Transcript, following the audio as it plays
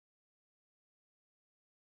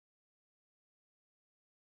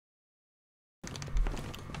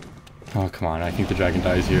Oh, come on. I think the dragon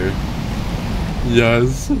dies here.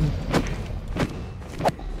 Yes.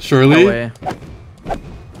 Surely? No way.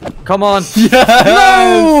 Come on. Yes!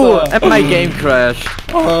 No! And my game crashed.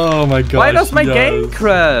 Oh my god. Why does my game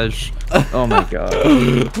crash? Oh my god.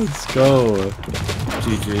 Let's go.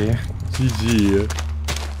 GG.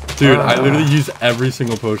 GG. Dude, I literally used every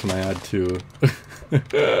single potion I had too.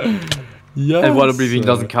 Yes. And water breathing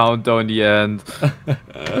doesn't count though in the end.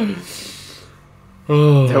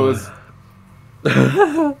 That was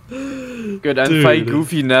good. And Dude. fight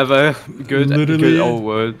Goofy never. Good. Literally. Good old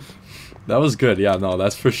world. That was good. Yeah, no,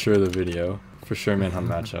 that's for sure the video. For sure Manhunt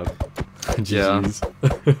matchup. GG's.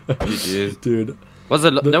 GG's. Dude.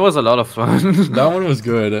 That was a lot of fun. That one was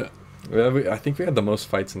good. I think we had the most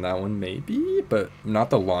fights in that one, maybe, but not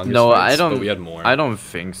the longest. No, fights, I don't. But we had more. I don't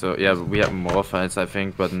think so. Yeah, we had more fights, I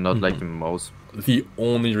think, but not like the most. The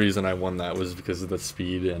only reason I won that was because of the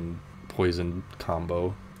speed and poison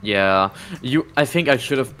combo. Yeah, I think I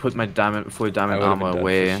should have put my full diamond armor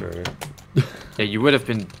away. For sure. Yeah, you would have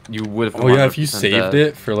been. Oh yeah, if you saved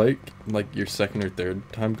it for like your second or third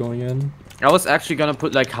time going in. I was actually gonna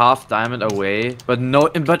put like half diamond away, but no,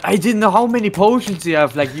 but I didn't know how many potions you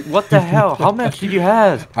have. Like, what the hell? How much did you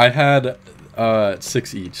have? I had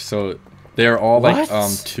 6 each, so they're all like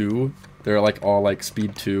What? 2. They're like all like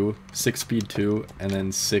speed 2, 6 speed 2, and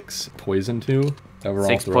then 6 poison 2. That were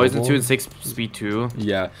 6 all poison throwable. 2 and 6 speed 2.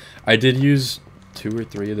 Yeah, I did use 2 or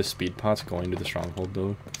 3 of the speed pots going to the stronghold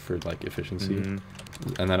though for like efficiency.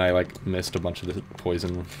 And then I like missed a bunch of the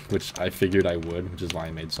poison, which I figured I would, which is why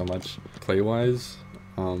I made so much. Play wise,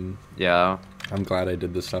 Yeah. I'm glad I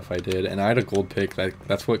did the stuff I did, and I had a gold pick.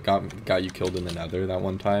 That's what got you killed in the Nether that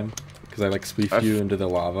one time, because I like spleefed you into the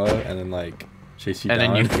lava and then like chased you And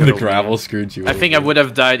down. then you And the killed gravel me. scred you. I think I would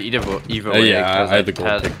have died either way. Yeah, I had the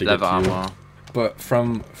because gold pick to get leather you. armor. But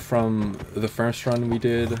from the first run we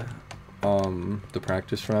did, the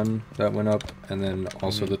practice run that went up, and then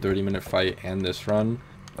also the 30-minute fight and this run,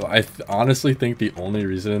 I honestly think the only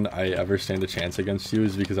reason I ever stand a chance against you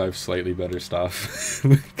is because I have slightly better stuff.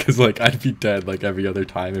 Because like I'd be dead like every other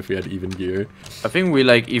time if we had even gear. I think we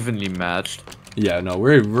like evenly matched. Yeah, no,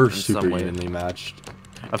 we're super some way. evenly matched.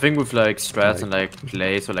 I think with like strats and like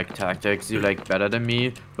plays or like tactics, you're like better than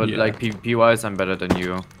me. But Yeah. like PvP wise, I'm better than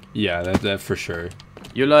you. Yeah, that for sure.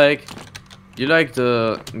 You like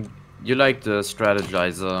the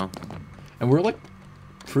strategizer. And we're like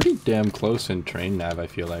pretty damn close in train nav, I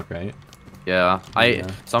feel like, right? Yeah. Yeah.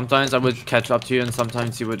 Sometimes I would catch up to you, and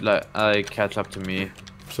sometimes you would like catch up to me.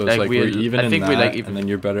 So it's like we're even I in think that, we like even, and then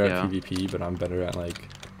you're better yeah. at PvP, but I'm better at like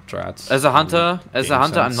strats. As a hunter, and game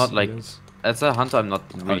I'm sense, not like I guess. as a hunter, I'm not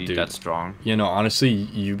really dude. that strong. You know, honestly,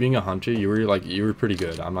 you being a hunter, you were pretty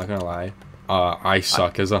good. I'm not gonna lie. I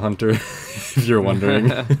suck as a hunter, if you're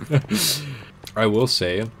wondering. I will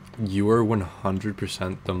say, you are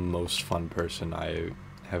 100% the most fun person I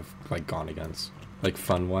have like gone against, like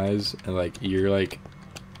fun wise, and like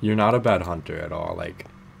you're not a bad hunter at all. Like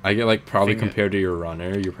I get like probably compared to your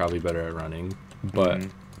runner, you're probably better at running, but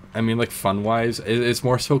I mean like fun wise, it's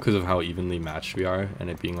more so because of how evenly matched we are, and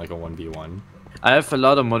it being like a 1v1. I have a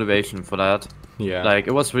lot of motivation for that. Yeah, Like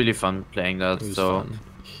it was really fun playing that. it was So. fun.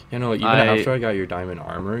 You know, even after I got your diamond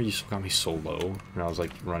armor, you still got me so low, and I was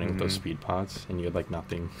like running with those speed pots, and you had like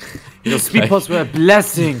nothing. Those speed pots were a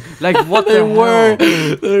blessing. Like what They the were,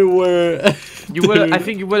 hell? they were. You would. I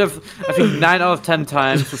think you would have. I think 9 out of 10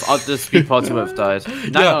 times without the speed pots you would have died.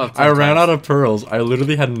 9 out Yeah, of 10 I ran times. out of pearls. I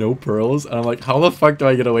literally had no pearls, and I'm like, how the fuck do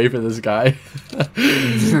I get away from this guy?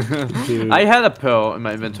 Dude. I had a pearl in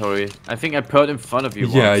my inventory. I think I pearled in front of you.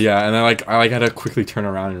 Yeah, once. yeah, and then I had to quickly turn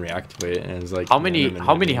around and reactivate, and it's like How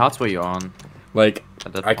many hearts were you on? Like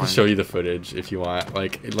At that I can point? show you the footage if you want.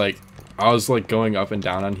 Like I was like going up and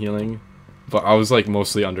down on healing, but I was like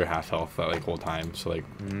mostly under half health that like whole time. So like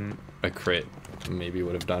a crit maybe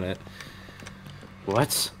would have done it.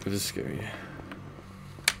 What? It was scary.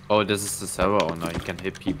 Oh, this is the server. Oh no, you can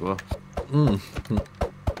hit people.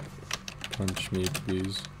 Punch me,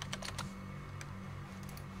 please.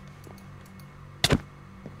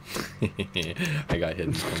 I got hit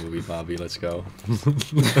in the movie lobby. Let's go.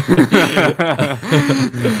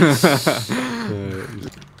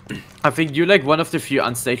 I think you're like one of the few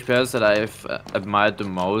unstaged players that I've admired the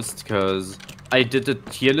most, because I did the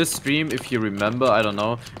tier list stream, if you remember. I don't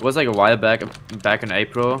know. It was like a while back in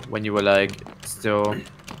April, when you were like still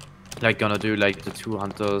like gonna do like the 2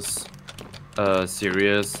 hunters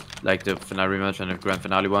series, like the finale match and the grand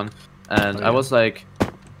finale one. And Oh, yeah. I was like,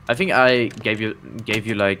 I think I gave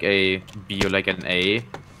you like a B or like an A,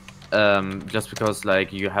 just because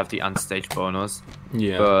like you have the unstaged bonus.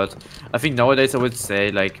 Yeah. But I think nowadays I would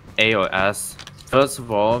say like A or S first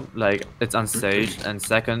of all, like, it's unstaged, and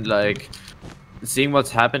second, like, seeing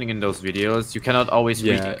what's happening in those videos, you cannot always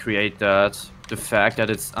recreate that. The fact that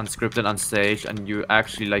it's unscripted, unstaged, and you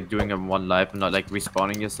actually like doing a one life and not like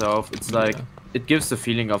respawning yourself. It's like it gives the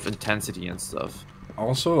feeling of intensity and stuff.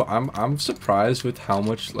 Also, I'm surprised with how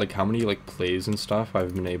many like plays and stuff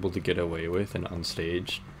I've been able to get away with in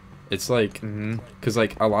unstaged. It's like, cause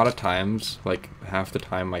like a lot of times, like half the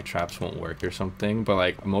time my traps won't work or something, but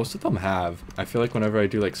like most of them have. I feel like whenever I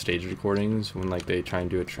do like stage recordings, when like they try and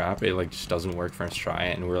do a trap, it like just doesn't work first try,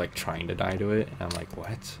 and we're like trying to die to it, and I'm like,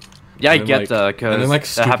 what? Yeah, I get that, cause and then like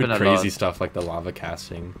that stupid crazy stuff like the lava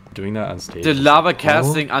casting, doing that on stage. The lava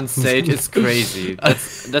casting on stage is crazy.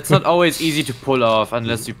 That's not always easy to pull off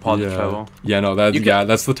unless you portal travel. Yeah, no,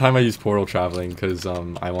 that's the time I use portal traveling because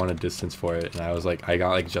I wanted distance for it, and I was like, I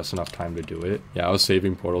got like just enough time to do it. Yeah, I was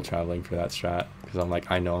saving portal traveling for that strat because I'm like,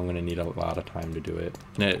 I know I'm gonna need a lot of time to do it.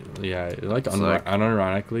 And it like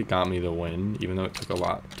unironically got me the win, even though it took a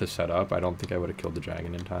lot to set up. I don't think I would have killed the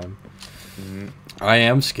dragon in time. I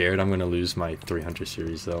am scared I'm gonna lose my 300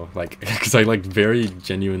 series though, like, because I like very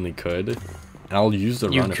genuinely could, and I'll use the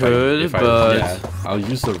run I'll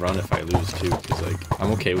use the run if I lose too, because like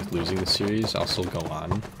I'm okay with losing the series. I'll still go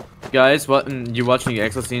on. Guys, you watching the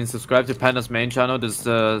extra scene, subscribe to Panda's main channel. This is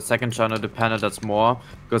the second channel, the Panda That's More.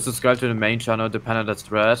 Go subscribe to the main channel, the Panda That's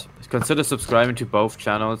Red. Consider subscribing to both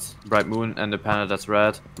channels, BrightMoon and the Panda That's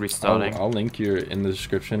Red. Restarting. I'll link in the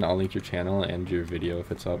description. I'll link your channel and your video if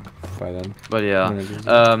it's up by then. But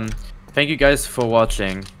yeah, thank you guys for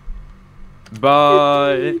watching.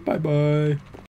 Bye. Bye bye.